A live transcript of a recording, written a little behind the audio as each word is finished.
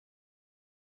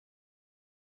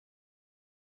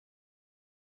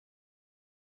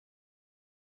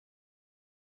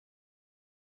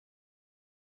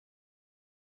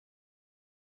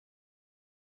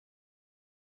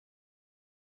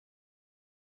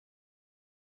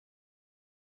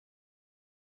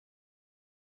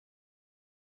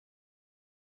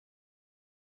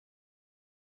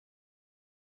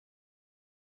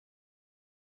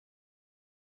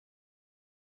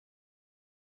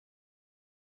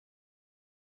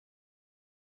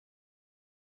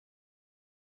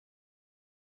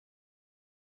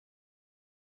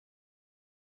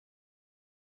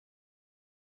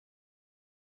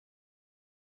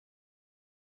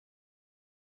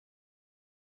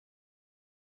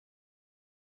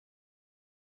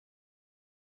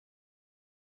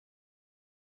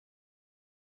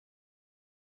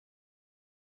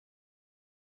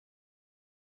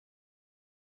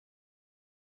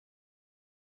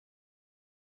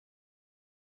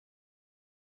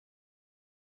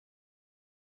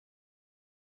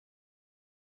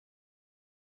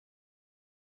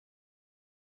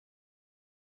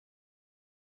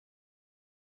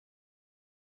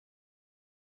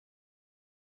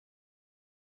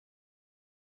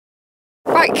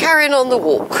Right, carrying on the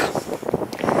walk.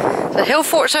 The hill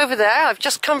fort's over there. I've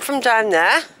just come from down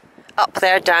there. Up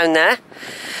there, down there.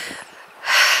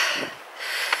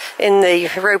 In the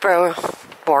Rowberrow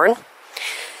barn.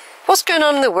 What's going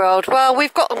on in the world? Well,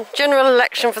 we've got a general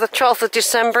election for the 12th of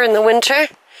December in the winter.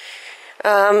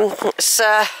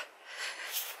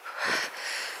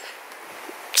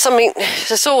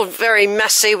 It's all very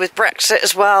messy with Brexit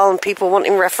as well, and people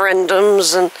wanting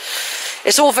referendums, and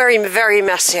it's all very, very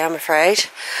messy, I'm afraid.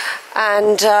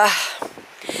 And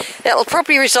it'll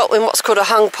probably result in what's called a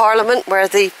hung parliament, where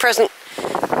the present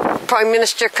Prime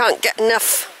Minister can't get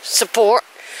enough support,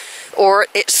 or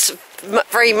it's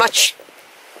very much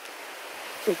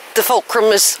the fulcrum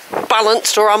is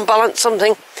balanced or unbalanced,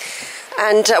 something,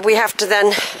 and we have to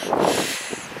then,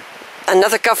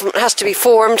 another government has to be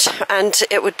formed, and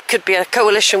could be a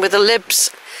coalition with the Libs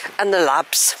and the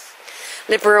Labs,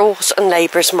 Liberals and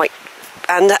Labours might,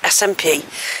 and the SNP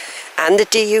and the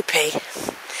DUP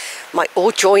might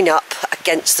all join up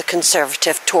against the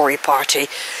Conservative Tory party,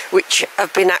 which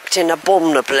have been acting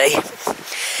abominably,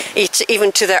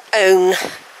 even to their own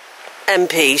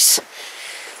MPs.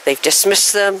 They've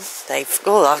dismissed them.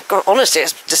 Honestly,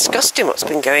 it's disgusting what's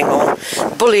been going on.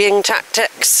 Bullying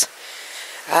tactics,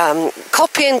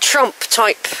 copying Trump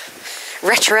type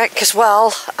rhetoric as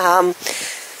well,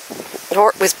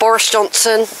 with Boris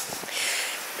Johnson.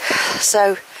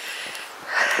 So,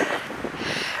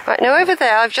 right now over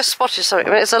there, I've just spotted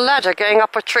something. There's a ladder going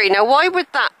up a tree. Now, why would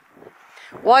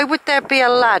there be a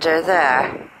ladder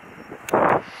there?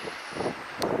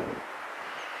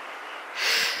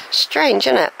 Strange,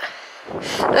 isn't it?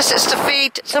 Unless it's to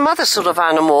feed some other sort of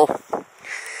animal.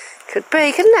 Could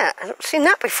be, couldn't it? I've not seen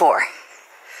that before.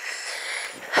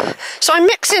 So I'm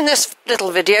mixing this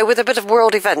little video with a bit of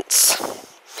world events.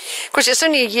 Of course, it's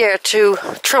only a year to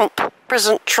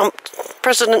President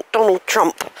Donald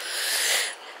Trump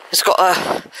has got a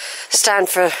stand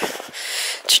to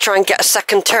try and get a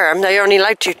second term. They're only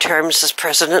allowed 2 terms as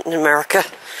president in America.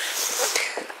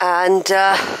 And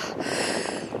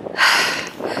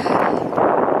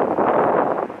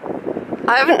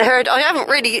I haven't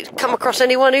really come across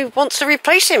anyone who wants to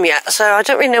replace him yet, so I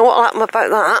don't really know what will happen about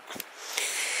that.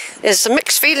 There's some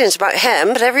mixed feelings about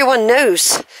him, but everyone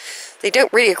knows they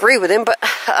don't really agree with him, but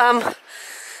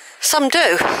some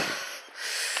do.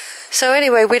 So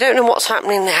anyway, we don't know what's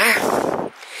happening there.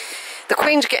 The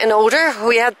Queen's getting older.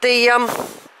 We had the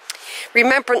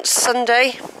Remembrance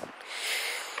Sunday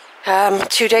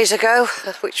 2 days ago,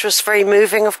 which was very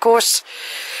moving, of course.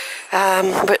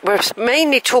 But we're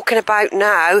mainly talking about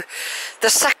now the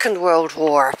Second World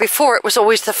War. Before it was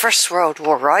always the First World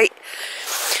War, right?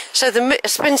 So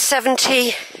it's been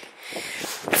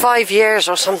 75 years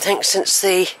or something since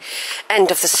the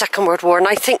end of the Second World War, and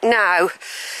I think now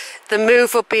the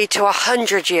move will be to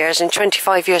 100 years in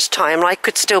 25 years' time, and I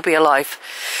could still be alive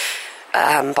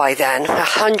by then.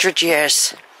 100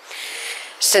 years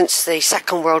since the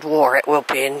Second World War it will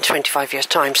be in 25 years'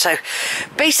 time. So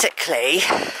basically,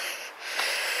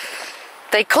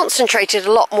 they concentrated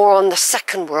a lot more on the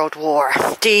Second World War,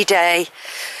 D-Day.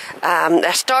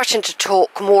 They're starting to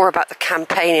talk more about the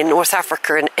campaign in North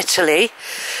Africa and Italy,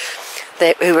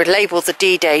 who were labelled the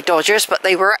D-Day Dodgers, but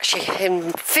they were actually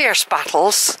in fierce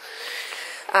battles.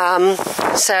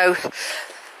 So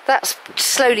that's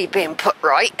slowly being put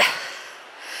right.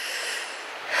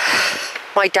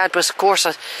 My dad was, of course,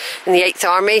 in the 8th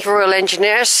Army, Royal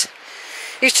Engineers.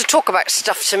 He used to talk about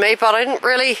stuff to me, but I didn't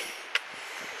really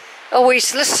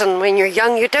always listen. When you're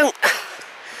young, you don't.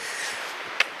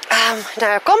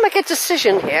 Now, I've got to make a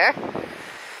decision here.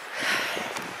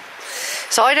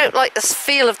 So I don't like the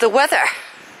feel of the weather.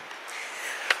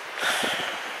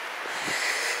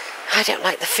 I don't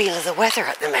like the feel of the weather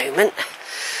at the moment.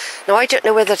 Now, I don't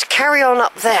know whether to carry on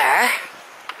up there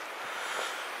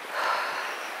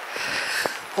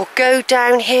or go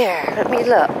down here. Let me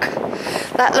look.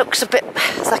 That looks a bit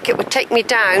like it would take me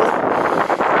down.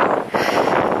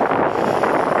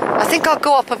 I think I'll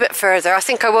go up a bit further. I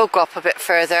think I will go up a bit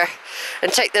further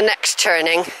and take the next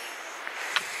turning.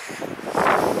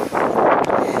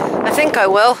 I think I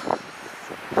will.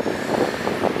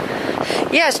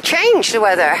 Yeah, it's changed, the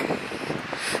weather.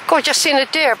 God, I've just seen a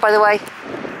deer, by the way.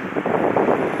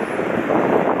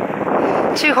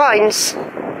 2 hinds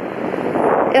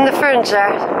in the ferns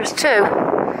there. There's 2.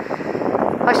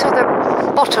 I saw their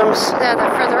bottoms. Yeah,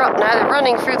 they're further up now. They're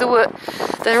running through the wood.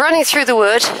 They're running through the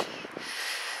wood.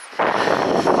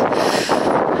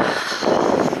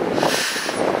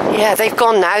 Yeah, they've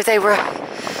gone now.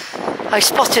 I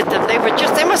spotted them. They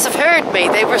must have heard me.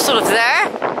 They were sort of there.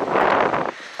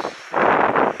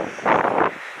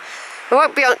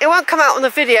 It won't come out on the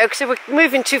video because we're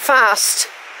moving too fast.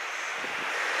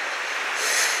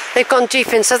 They've gone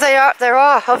deep in, so there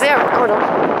are. Oh, there. Hold on.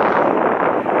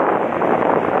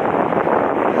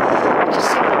 Just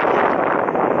see them again.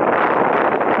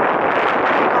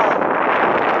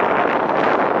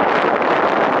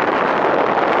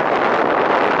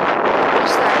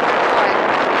 What's that?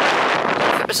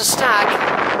 Right. If it was a stag.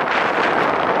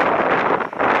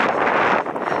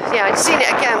 Yeah, I'd seen it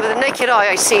again with the naked eye.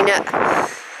 I seen it.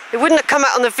 It wouldn't have come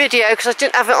out on the video because I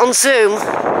didn't have it on Zoom.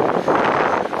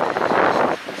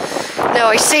 No,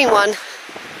 I seen one.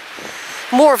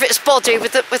 More of its body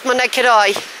with my naked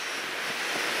eye.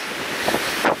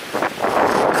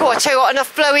 Cool, I tell you what,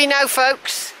 enough blowy now,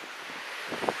 folks.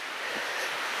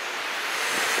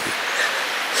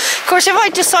 Of course, if I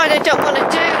decide I don't want to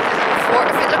do it,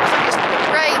 if it looks like it's going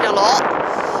to rain a lot,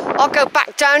 I'll go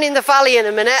back down in the valley in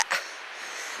a minute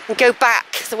and go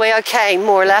back the way I came,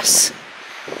 more or less.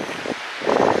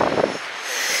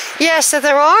 Yeah, so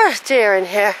there are deer in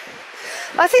here.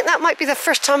 I think that might be the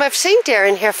first time I've seen deer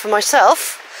in here for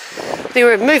myself. They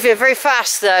were moving very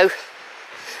fast though.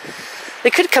 They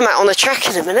could come out on the track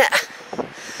in a minute.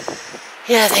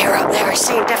 Yeah, they were up there.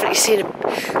 Definitely seen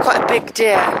quite a big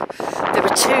deer. There were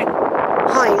two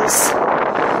hinds.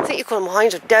 I think you call them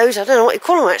hinds or does. I don't know what you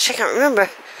call them actually. I can't remember.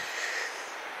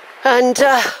 And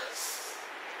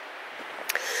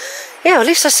yeah, at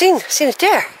least I've seen a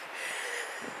deer.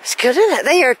 It's good, isn't it?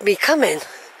 They heard me coming.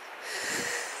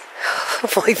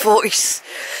 My voice.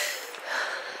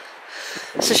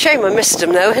 It's a shame I missed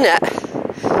them though, isn't it?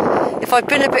 If I'd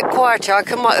been a bit quieter, I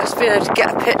might have been able to get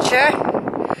a picture.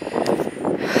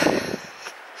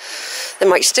 They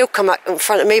might still come out in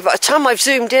front of me, but by the time I've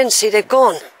zoomed in, see, they've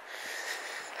gone.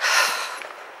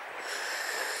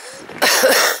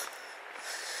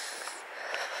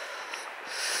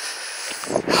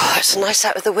 Oh, it's nice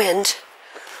out of the wind.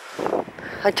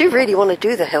 I do really want to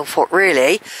do the hill fort,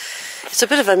 really. It's a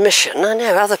bit of a mission. I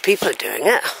know other people are doing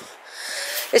it.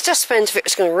 It just depends if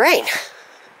it's going to rain.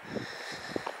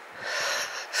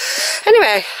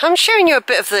 Anyway, I'm showing you a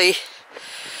bit of the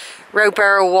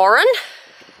Rowberrow Warren.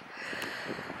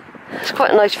 It's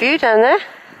quite a nice view down there.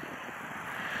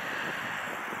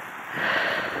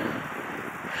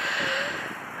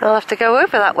 I'll have to go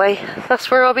over that way. That's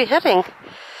where I'll be heading.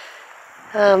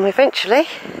 Eventually.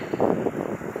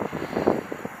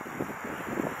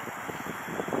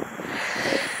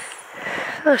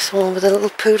 Oh, someone with a little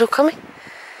poodle coming.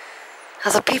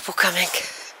 Other people coming.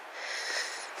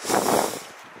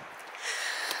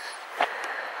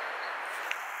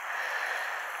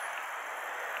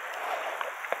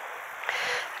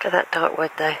 Look at that dark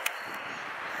wood though.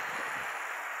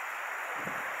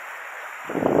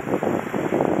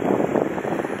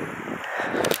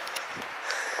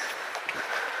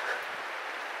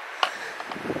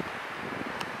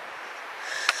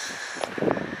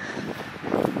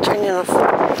 Turning off.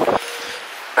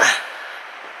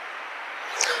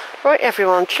 Right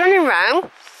everyone, turning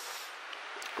round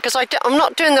because I'm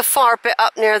not doing the far bit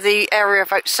up near the area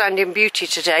of outstanding beauty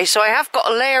today, so I have got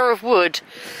a layer of wood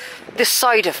this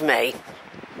side of me.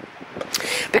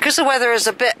 Because the weather is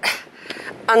a bit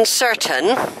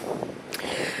uncertain,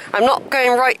 I'm not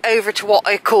going right over to what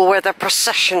I call where the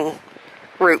procession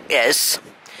route is.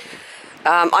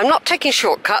 I'm not taking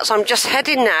shortcuts, I'm just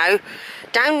heading now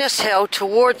down this hill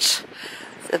towards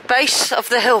the base of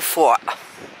the hill fort.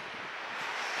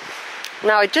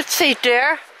 Now I did see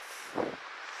deer.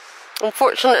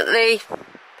 Unfortunately,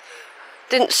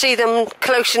 didn't see them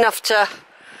close enough to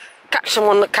catch them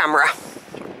on the camera.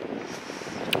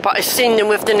 But I've seen them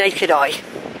with the naked eye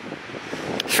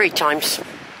 3 times.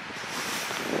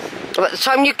 By the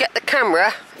time you get the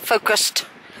camera focused,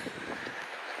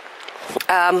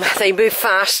 they move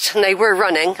fast and they were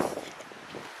running.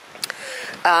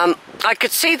 I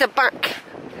could see the back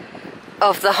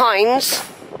of the hinds,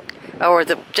 or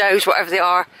the does, whatever they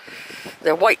are,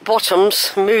 their white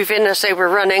bottoms moving as they were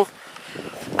running,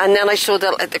 and then I saw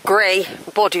the grey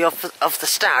body of the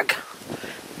stag.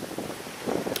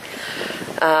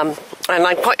 And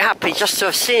I'm quite happy just to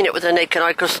have seen it with the naked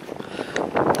eye, because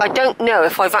I don't know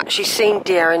if I've actually seen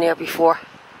deer in here before.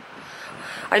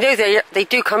 I know they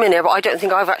do come in here, but I don't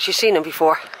think I've actually seen them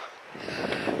before.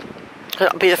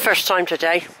 That'll be the first time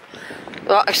today.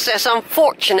 Well, it's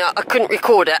unfortunate I couldn't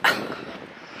record it.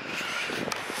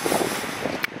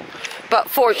 But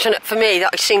fortunate for me that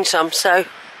I've seen some, so...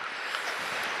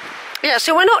 Yeah,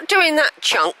 so we're not doing that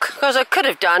chunk, because I could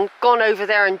have gone over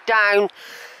there and down.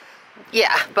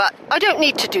 Yeah, but I don't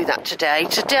need to do that today.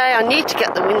 Today I need to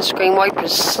get the windscreen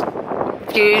wipers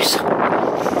views.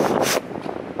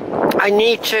 I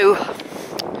need to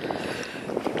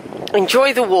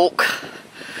enjoy the walk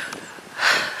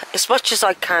as much as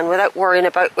I can without worrying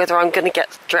about whether I'm going to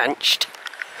get drenched.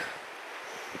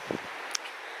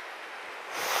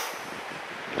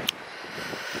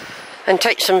 And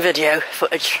take some video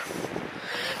footage.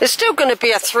 It's still going to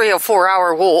be a 3 or 4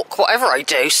 hour walk, whatever I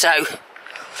do, so,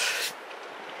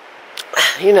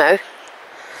 you know.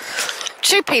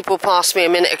 2 people passed me a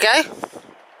minute ago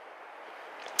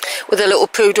with a little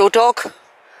poodle dog.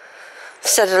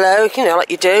 Said hello, you know,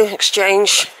 like you do,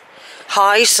 exchange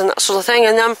highs and that sort of thing,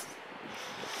 and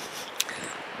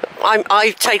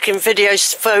I've taken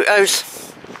videos, photos.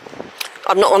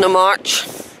 I'm not on a march.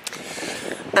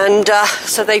 And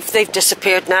so they've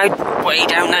disappeared now, way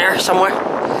down there somewhere.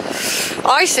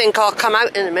 I think I'll come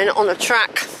out in a minute on a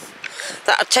track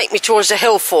that'll take me towards the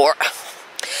hill fort.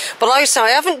 But like I say, I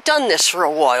haven't done this for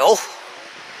a while.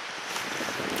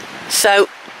 So,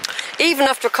 even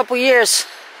after a couple of years,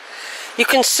 you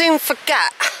can soon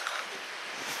forget.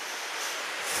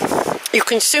 You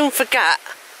can soon forget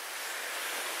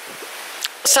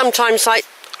sometimes, like,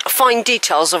 fine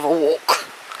details of a walk.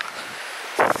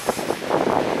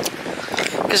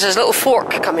 Because there's a little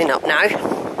fork coming up now.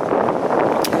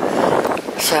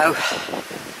 So,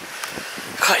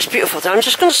 God, it's beautiful. I'm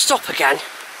just going to stop again.